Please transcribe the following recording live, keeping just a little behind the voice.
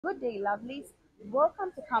Good day, lovelies.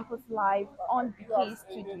 Welcome to Campus Live on BK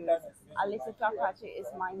Studios. Alisa Chakachi is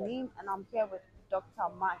my name, and I'm here with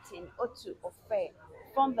Dr. Martin Otu Offei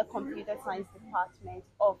from the Computer Science Department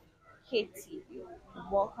of KTU.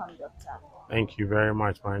 Welcome, Doctor. Thank you very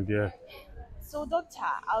much, my dear. So, Doctor,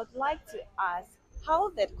 I would like to ask, how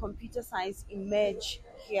did computer science emerge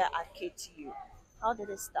here at KTU? How did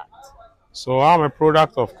it start? So I'm a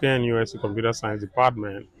product of KNUSC Computer Science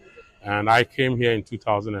Department, and I came here in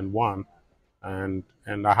 2001, and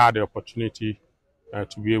I had the opportunity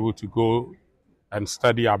to be able to go and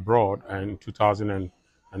study abroad in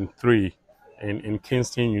 2003 in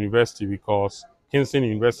Kingston University, because Kingston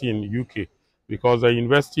University in the UK, because the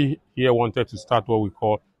university here wanted to start what we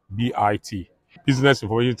call BIT, Business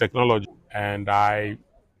Information Technology, and I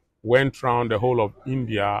went around the whole of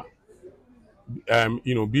India,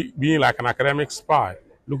 being like an academic spy,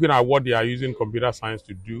 looking at what they are using computer science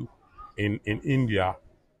to do in India.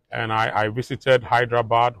 And I visited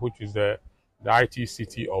Hyderabad, which is the IT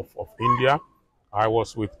city of India. I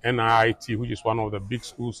was with NIIT, which is one of the big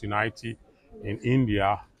schools in IT in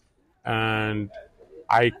India. And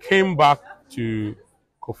I came back to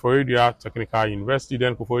Koforidua Technical University,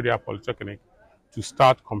 then Koforidua Polytechnic, to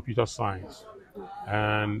start computer science.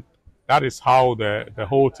 And that is how the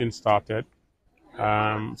whole thing started.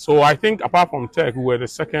 So I think apart from tech, we were the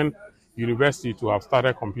second university to have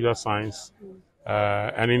started computer science.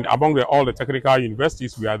 And among all the technical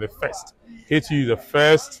universities, we are the first. KTU is the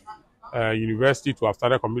first university to have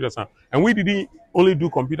started computer science. And we didn't only do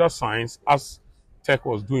computer science as tech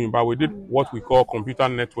was doing, but we did what we call computer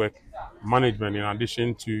network management in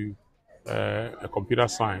addition to computer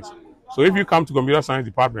science. So if you come to computer science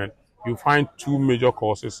department, you find two major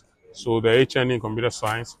courses. So the HN in computer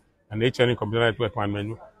science and HN in computer network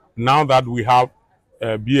management. Now that we have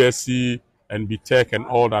BSc and BTech and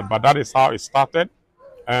all that, but that is how it started.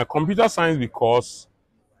 Computer science, because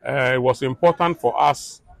it was important for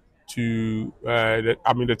us to,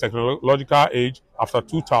 the technological age after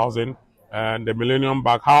 2000 and the millennium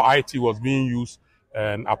back, how IT was being used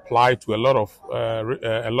and applied to a lot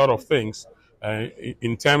of things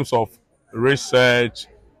in terms of research,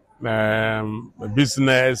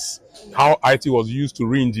 business, how IT was used to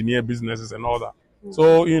re-engineer businesses and all that.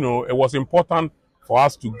 So, it was important for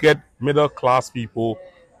us to get middle-class people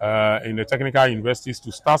in the technical universities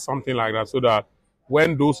to start something like that, so that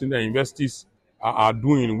when those in the universities are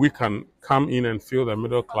doing, we can come in and fill the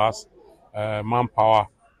middle-class manpower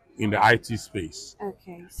in the IT space.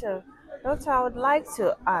 Okay, so Doctor, I would like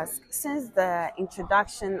to ask, since the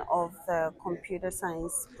introduction of the computer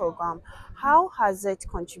science program, how has it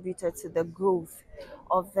contributed to the growth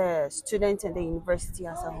of the students and the university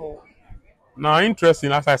as a whole? Now,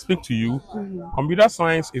 interesting, as I speak to you, computer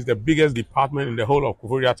science is the biggest department in the whole of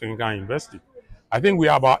Koforidua Technical University. I think we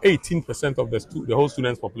are about 18% of the whole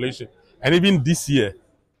students' population. And even this year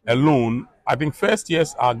alone, I think first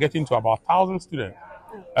years are getting to about 1,000 students.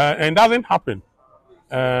 And it doesn't happen.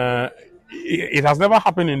 It has never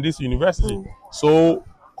happened in this university. So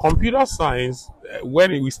computer science,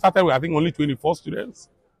 when we started with, I think, only 24 students.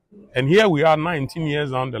 And here we are 19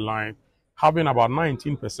 years down the line, having about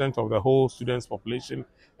 19% of the whole students' population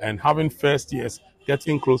and having first years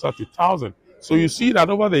getting closer to 1,000. So you see that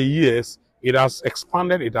over the years, it has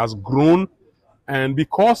expanded, it has grown. And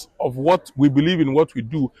because of what we believe in what we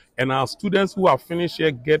do, and our students who have finished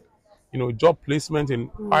here get, job placement in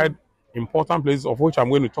quite important places, of which I'm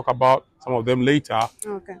going to talk about some of them later.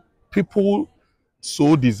 Okay. People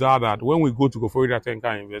so desire that when we go to Koforidua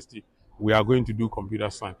Technical University, we are going to do computer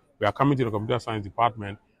science. We are coming to the computer science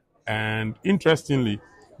department. And interestingly,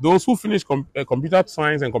 those who finish computer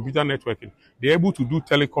science and computer networking, they're able to do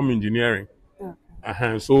telecom engineering.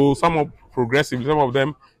 So some of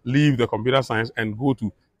them leave the computer science and go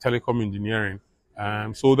to telecom engineering.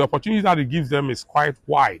 So the opportunity that it gives them is quite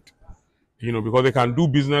wide, because they can do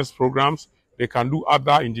business programs, they can do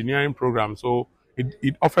other engineering programs. So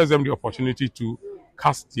it offers them the opportunity to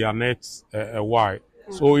cast their nets wide.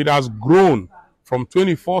 So it has grown from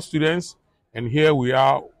 24 students, and here we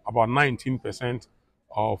are about 19%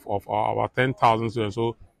 of our 10,000 students.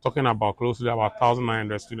 So talking about closely about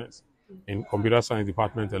 1,900 students in computer science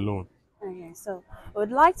department alone. Okay, so I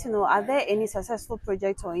would like to know, are there any successful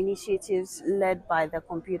projects or initiatives led by the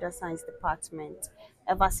computer science department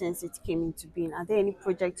ever since it came into being? Are there any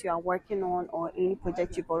projects you are working on, or any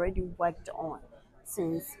project you've already worked on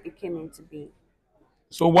since it came into being?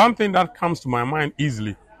 So one thing that comes to my mind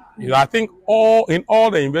easily is, I think in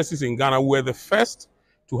all the universities in Ghana, we were the first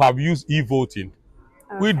to have used e-voting.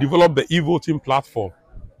 Okay. We developed the e-voting platform,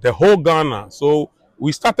 the whole Ghana. So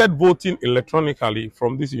we started voting electronically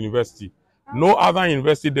from this university. No other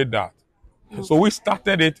university did that. So we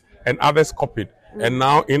started it and others copied. And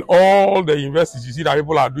now in all the universities, you see that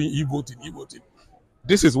people are doing e-voting, e-voting.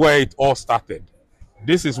 This is where it all started.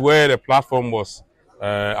 This is where the platform was.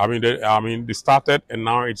 They started and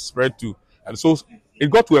now it's spread to. And so it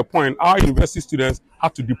got to a point our university students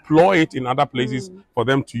had to deploy it in other places for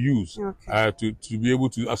them to use, to be able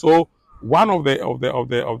to. So one of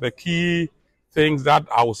the key things that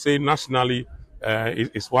I would say nationally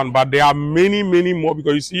is one, but there are many more,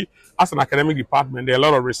 because you see, as an academic department, there are a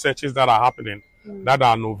lot of researches that are happening that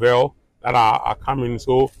are novel, that are coming.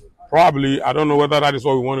 So probably, I don't know whether that is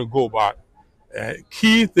where we want to go, but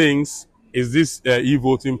key things is this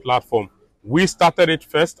e-voting platform. We started it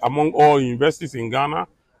first among all universities in Ghana,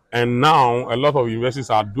 and now a lot of universities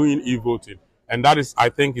are doing e-voting, and that is, I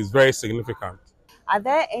think, is very significant. Are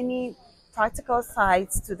there any practical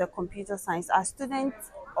sides to the computer science? Are students,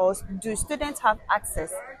 or do students have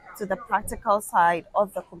access to the practical side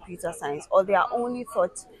of the computer science, or they are only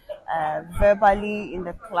taught verbally in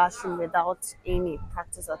the classroom without any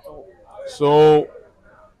practice at all? So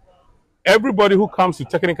everybody who comes to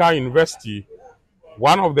technical university,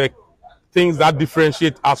 one of the things that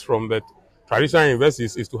differentiate us from the traditional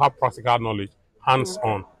universities is to have practical knowledge,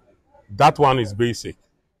 hands-on. That one is basic.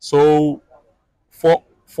 So for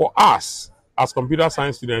us as computer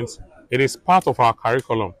science students, it is part of our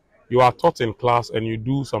curriculum. You are taught in class and you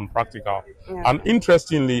do some practical. And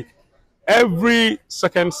interestingly, every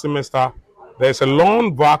second semester, there's a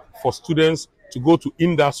loan back for students to go to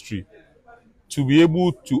industry to be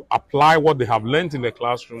able to apply what they have learned in the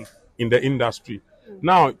classroom in the industry.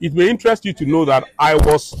 Now, it may interest you to know that I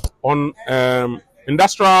was on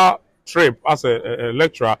industrial trip as a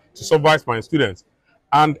lecturer to supervise my students.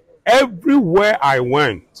 And everywhere I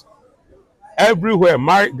went, everywhere,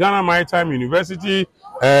 Ghana Maritime University,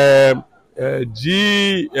 DVLA,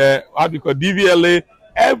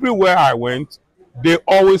 everywhere I went, they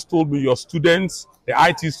always told me, your students, the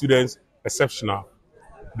IT students, exceptional.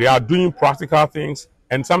 They are doing practical things,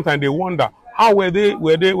 and sometimes they wonder, how were they,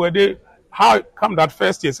 how come that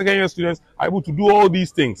first year, second year students are able to do all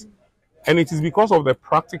these things? And it is because of the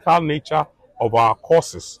practical nature of our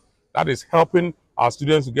courses that is helping our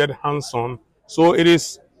students to get hands-on. So it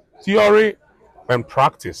is theory and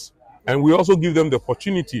practice. And we also give them the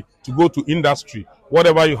opportunity to go to industry.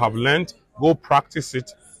 Whatever you have learned, go practice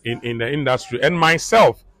it in the industry. And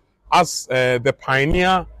myself, as the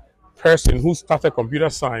pioneer person who started computer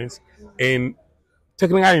science in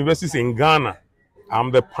technical universities in Ghana, I'm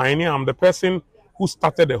the pioneer, I'm the person who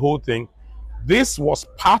started the whole thing. This was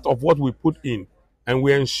part of what we put in, and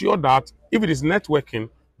we ensure that if it is networking,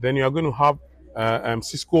 then you are going to have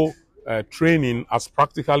Cisco training as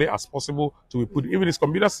practically as possible to be put. If it is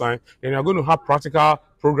computer science, then you are going to have practical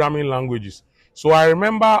programming languages. So I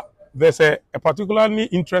remember there's a particularly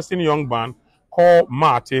interesting young man called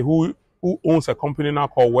Mate who owns a company now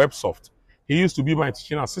called WebSoft. He used to be my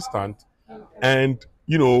teaching assistant, and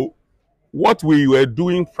you know, what we were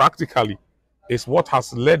doing practically is what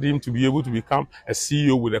has led him to be able to become a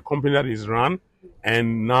CEO with a company that is run,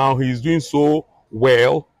 and now he's doing so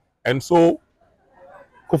well. And so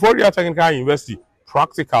Koforidua Technical University,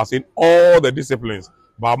 practicals in all the disciplines,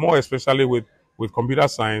 but more especially with computer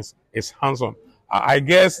science, is hands-on. I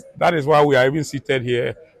guess that is why we are even seated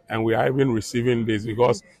here and we are even receiving this,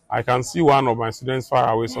 because I can see one of my students far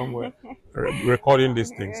away somewhere recording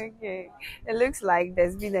these things. Okay. It looks like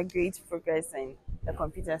there's been a great progress in the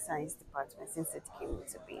computer science department since it came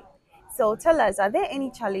into being. So tell us, are there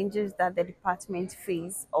any challenges that the department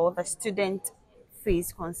face or the student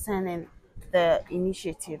face concerning the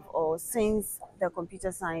initiative, or since the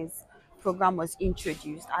computer science program was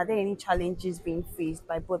introduced, are there any challenges being faced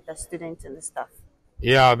by both the students and the staff?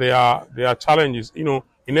 Yeah, there are challenges. You know,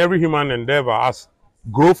 in every human endeavor, as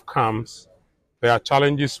growth comes, there are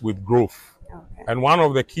challenges with growth. Okay. And one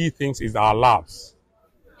of the key things is our labs.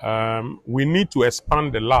 We need to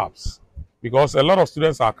expand the labs because a lot of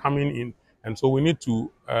students are coming in, and so we need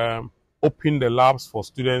to open the labs for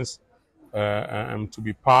students to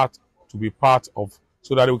be part of,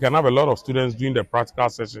 so that we can have a lot of students doing the practical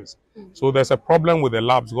sessions. So there's a problem with the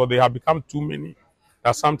labs because they have become too many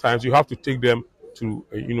that sometimes you have to take them to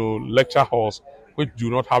lecture halls which do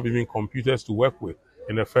not have even computers to work with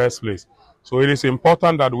in the first place. So it is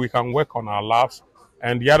important that we can work on our labs.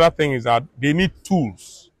 And the other thing is that they need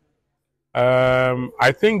tools.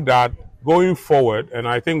 I think that going forward, and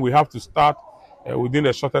I think we have to start within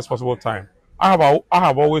the shortest possible time. I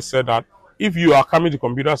have always said that if you are coming to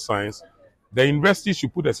computer science, the university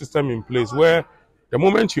should put a system in place where the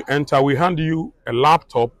moment you enter, we hand you a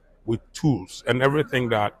laptop with tools and everything,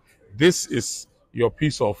 that this is your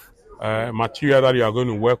piece of material that you are going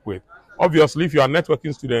to work with. Obviously, if you are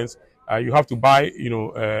networking students, you have to buy,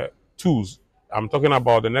 tools. I'm talking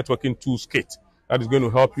about the networking tools kit that is going to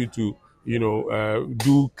help you to,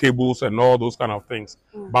 do cables and all those kind of things.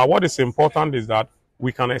 But what is important is that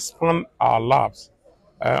we can expand our labs.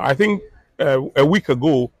 I think a week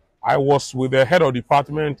ago, I was with the head of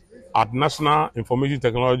department at National Information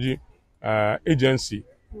Technology Agency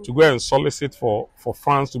to go and solicit for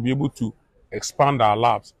funds to be able to expand our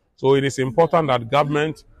labs. So it is important that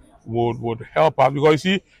government would help us, because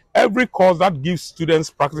you see, every course that gives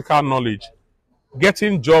students practical knowledge,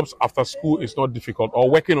 getting jobs after school is not difficult,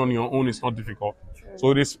 or working on your own is not difficult.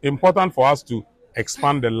 So it is important for us to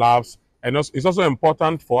expand the labs, and it's also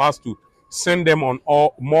important for us to send them on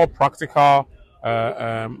more practical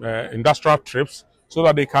industrial trips, so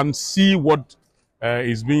that they can see what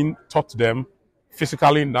is being taught them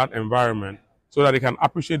physically in that environment, so that they can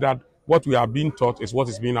appreciate that what we are being taught is what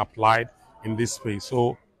is being applied in this space.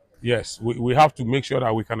 So yes, we have to make sure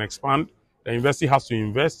that we can expand. The university has to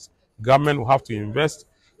invest, government will have to invest.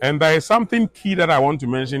 And there is something key that I want to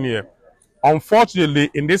mention here. Unfortunately,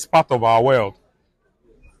 in this part of our world,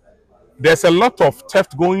 there's a lot of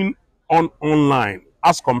theft going on online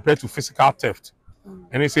as compared to physical theft.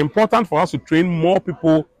 And it's important for us to train more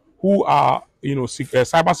people who are,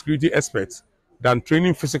 cybersecurity experts than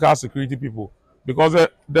training physical security people. Because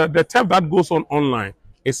the theft that goes on online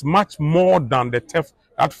is much more than the theft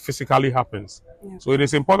that physically happens. Yeah. So it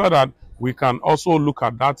is important that we can also look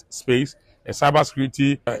at that space,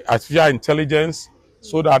 cybersecurity, artificial intelligence,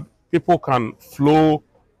 so that people can flow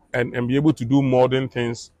and be able to do modern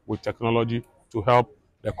things with technology to help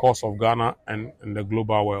the cause of Ghana and the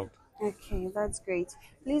global world. Okay, that's great.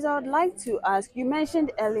 Please, I would like to ask, you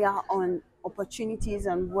mentioned earlier on opportunities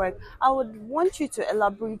and work. I would want you to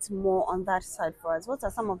elaborate more on that side for us. What are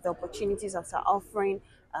some of the opportunities after offering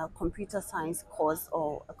a computer science course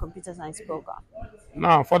or a computer science program?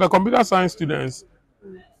 Now, for the computer science students,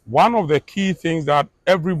 one of the key things that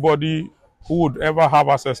everybody who would ever have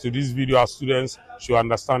access to this video as students should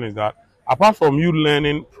understand is that apart from you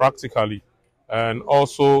learning practically and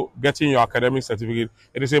also getting your academic certificate,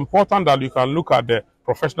 it is important that you can look at the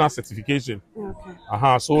professional certification.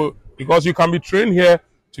 Okay. So, because you can be trained here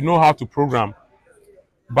to know how to program,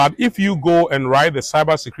 but if you go and write the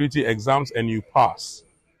cybersecurity exams and you pass,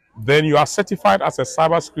 then you are certified as a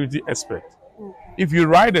cybersecurity expert. Okay. If you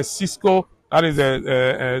write a Cisco, that is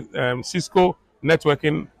a Cisco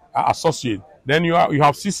networking associate, then you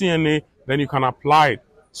have CCNA, then you can apply it.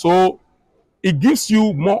 So it gives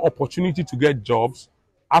you more opportunity to get jobs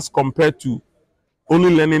as compared to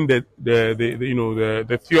only learning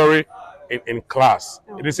the theory in class.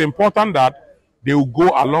 Oh. It is important that they will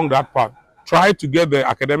go along that path. Try to get the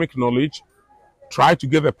academic knowledge, try to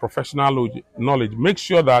get the professional knowledge. Make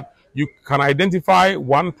sure that you can identify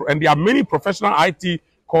one, and there are many professional IT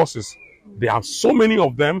courses. There are so many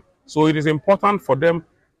of them, so it is important for them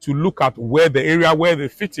to look at where the area where they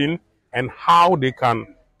fit in and how they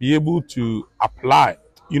can be able to apply,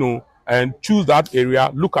 and choose that area,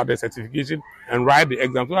 look at the certification and write the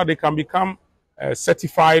exam so that they can become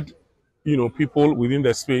certified, people within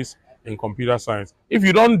the space in computer science. If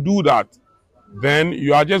you don't do that, then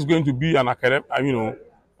you are just going to be an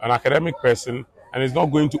academic person, and it's not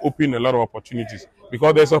going to open a lot of opportunities,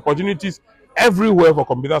 because there's opportunities everywhere for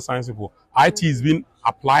computer science people. IT is being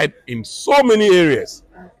applied in so many areas.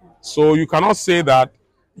 So you cannot say that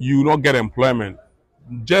you will not get employment.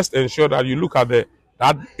 Just ensure that you look at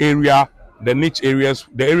that area, the niche areas,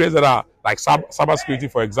 the areas that are like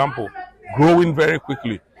cybersecurity, for example, growing very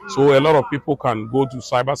quickly. So a lot of people can go to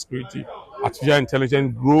cybersecurity, artificial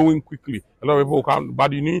intelligence growing quickly. A lot of people can,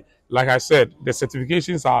 but you need, like I said, the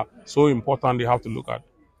certifications are so important. They have to look at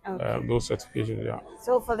those certifications. Yeah.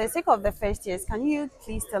 So for the sake of the first years, can you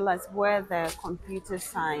please tell us where the computer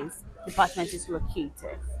science department is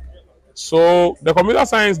located? So the computer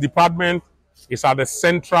science department is at the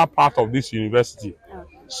central part of this university.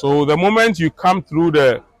 Okay. So the moment you come through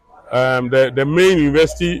the main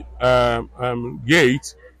university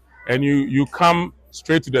gate, and you come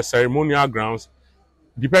straight to the ceremonial grounds,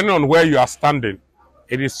 depending on where you are standing,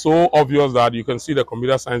 it is so obvious that you can see the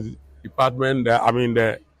computer science department there. I mean,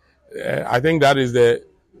 I think that is the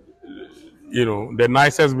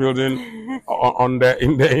nicest building in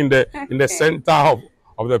the center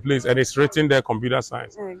of the place, and it's written there, computer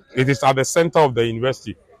science. Okay. It is at the center of the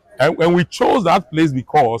university, and we chose that place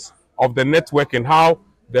because of the network and how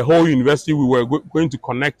the whole university, we were going to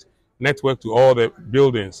connect network to all the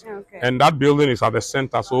buildings. Okay. And that building is at the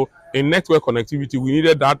center. So in network connectivity, we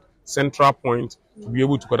needed that central point to be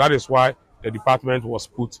able to, because that is why the department was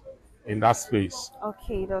put in that space.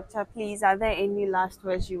 Okay, Doctor, please, are there any last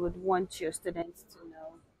words you would want your students to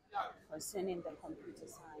know concerning the computer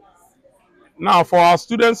science? Now, for our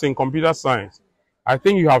students in computer science, I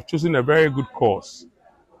think you have chosen a very good course.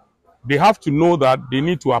 They have to know that they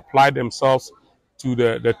need to apply themselves to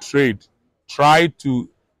the trade, try to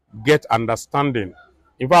get understanding.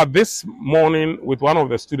 In fact, this morning with one of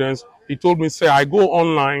the students, he told me, say, I go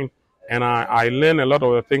online and I learn a lot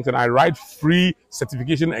of the things and I write free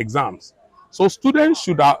certification exams. So students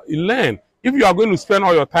should learn. If you are going to spend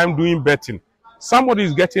all your time doing betting, somebody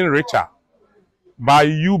is getting richer by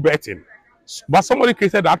you betting. But somebody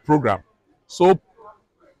created that program. So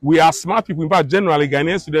we are smart people. In fact, generally,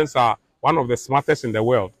 Ghanaian students are one of the smartest in the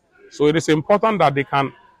world. So it is important that they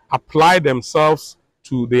can apply themselves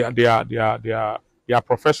to their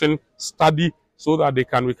profession, study, so that they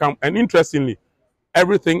can become. And interestingly,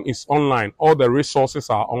 everything is online. All the resources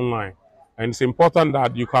are online. And it's important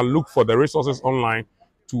that you can look for the resources online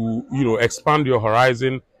to, expand your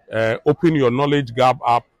horizon, open your knowledge gap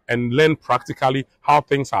up, and learn practically how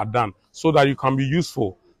things are done so that you can be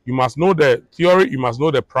useful. You must know the theory, you must know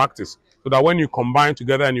the practice, so that when you combine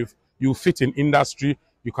together and you fit in industry,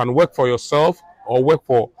 you can work for yourself or work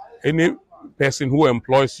for any person who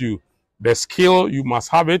employs you. The skill, you must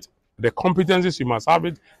have it. The competencies, you must have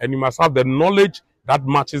it. And you must have the knowledge that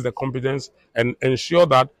matches the competence, and ensure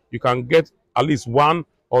that you can get at least 1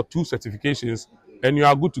 or 2 certifications and you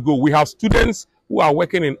are good to go. We have students who are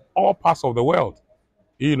working in all parts of the world,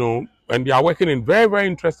 and they are working in very, very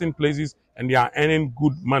interesting places and they are earning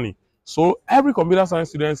good money. So every computer science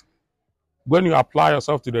student, when you apply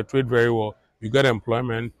yourself to the trade very well, you get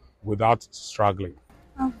employment without struggling.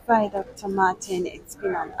 All right, Dr. Martin, it's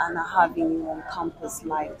been an honor having you on Campus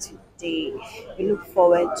Live today. We look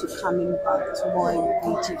forward to coming back to more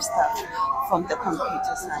innovative stuff from the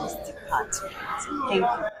computer science department. Thank you.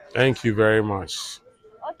 Thank you very much.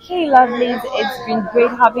 Okay, lovelies, it's been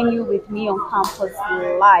great having you with me on Campus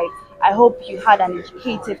Live. I hope you had an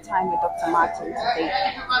educative time with Dr. Martin today.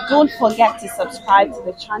 Don't forget to subscribe to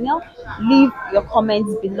the channel, leave your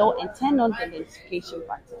comments below, and turn on the notification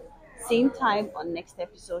button. Same time on next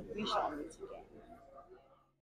episode, we shall meet again.